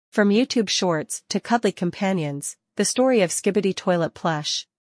From YouTube Shorts to cuddly companions, the story of Skibidi Toilet Plush.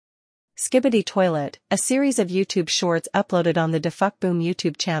 Skibidi Toilet, a series of YouTube Shorts uploaded on the DeFuckBoom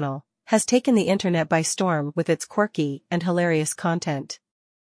YouTube channel, has taken the internet by storm with its quirky and hilarious content.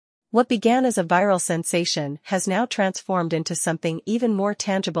 What began as a viral sensation has now transformed into something even more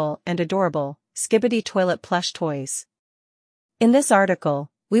tangible and adorable: Skibidi Toilet Plush toys. In this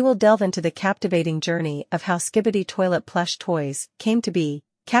article, we will delve into the captivating journey of how Skibidi Toilet Plush toys came to be,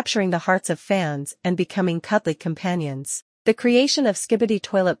 capturing the hearts of fans and becoming cuddly companions. The creation of Skibidi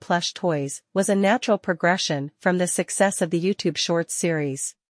Toilet Plush toys was a natural progression from the success of the YouTube Shorts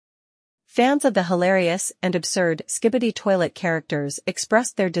series. Fans of the hilarious and absurd Skibidi Toilet characters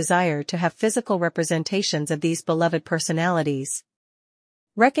expressed their desire to have physical representations of these beloved personalities.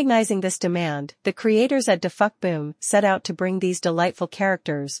 Recognizing this demand, the creators at DeFuckBoom set out to bring these delightful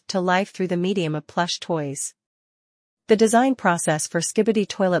characters to life through the medium of plush toys. The design process for Skibidi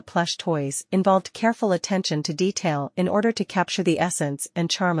Toilet Plush toys involved careful attention to detail in order to capture the essence and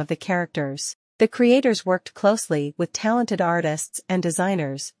charm of the characters. The creators worked closely with talented artists and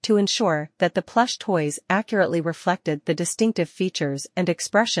designers to ensure that the plush toys accurately reflected the distinctive features and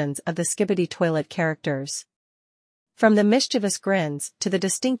expressions of the Skibidi Toilet characters. From the mischievous grins to the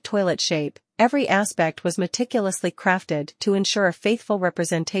distinct toilet shape, every aspect was meticulously crafted to ensure a faithful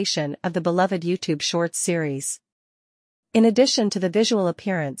representation of the beloved YouTube Shorts series. In addition to the visual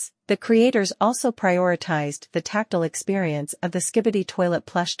appearance, the creators also prioritized the tactile experience of the Skibidi Toilet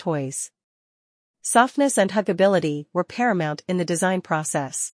Plush toys. Softness and huggability were paramount in the design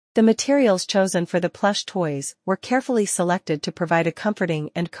process. The materials chosen for the plush toys were carefully selected to provide a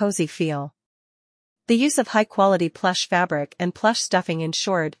comforting and cozy feel. The use of high-quality plush fabric and plush stuffing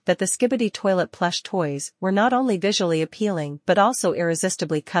ensured that the Skibidi Toilet Plush toys were not only visually appealing but also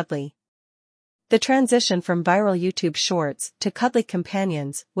irresistibly cuddly. The transition from viral YouTube Shorts to cuddly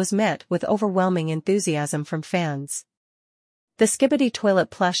companions was met with overwhelming enthusiasm from fans. The Skibidi Toilet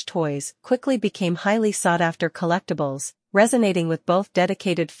Plush toys quickly became highly sought-after collectibles, resonating with both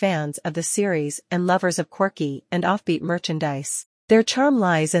dedicated fans of the series and lovers of quirky and offbeat merchandise. Their charm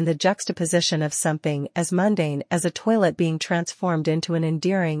lies in the juxtaposition of something as mundane as a toilet being transformed into an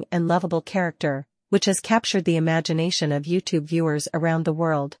endearing and lovable character, which has captured the imagination of YouTube viewers around the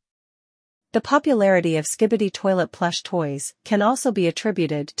world. The popularity of Skibidi Toilet Plush toys can also be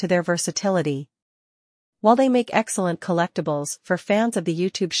attributed to their versatility. While they make excellent collectibles for fans of the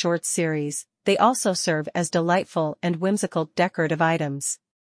YouTube Shorts series, they also serve as delightful and whimsical decorative items.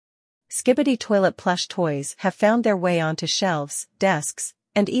 Skibidi Toilet Plush toys have found their way onto shelves, desks,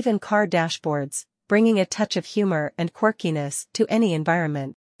 and even car dashboards, bringing a touch of humor and quirkiness to any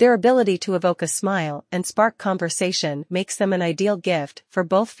environment. Their ability to evoke a smile and spark conversation makes them an ideal gift for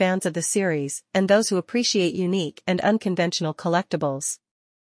both fans of the series and those who appreciate unique and unconventional collectibles.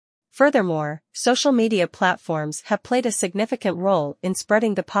 Furthermore, social media platforms have played a significant role in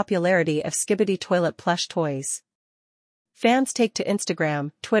spreading the popularity of Skibidi Toilet Plush toys. Fans take to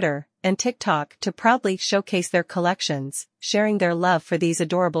Instagram, Twitter, and TikTok to proudly showcase their collections, sharing their love for these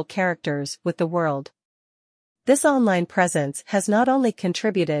adorable characters with the world. This online presence has not only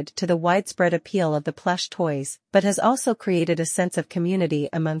contributed to the widespread appeal of the plush toys, but has also created a sense of community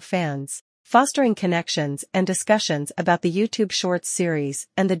among fans, fostering connections and discussions about the YouTube Shorts series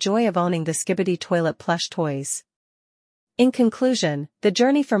and the joy of owning the Skibidi Toilet Plush toys. In conclusion, the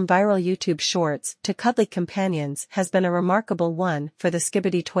journey from viral YouTube Shorts to cuddly companions has been a remarkable one for the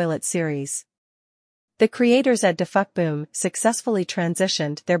Skibidi Toilet series. The creators at DeFuckBoom successfully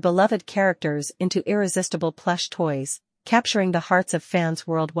transitioned their beloved characters into irresistible plush toys, capturing the hearts of fans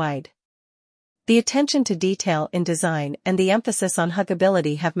worldwide. The attention to detail in design and the emphasis on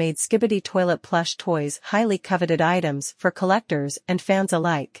huggability have made Skibidi Toilet Plush toys highly coveted items for collectors and fans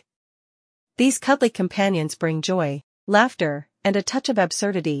alike. These cuddly companions bring joy, laughter, and a touch of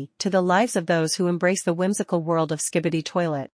absurdity to the lives of those who embrace the whimsical world of Skibidi Toilet.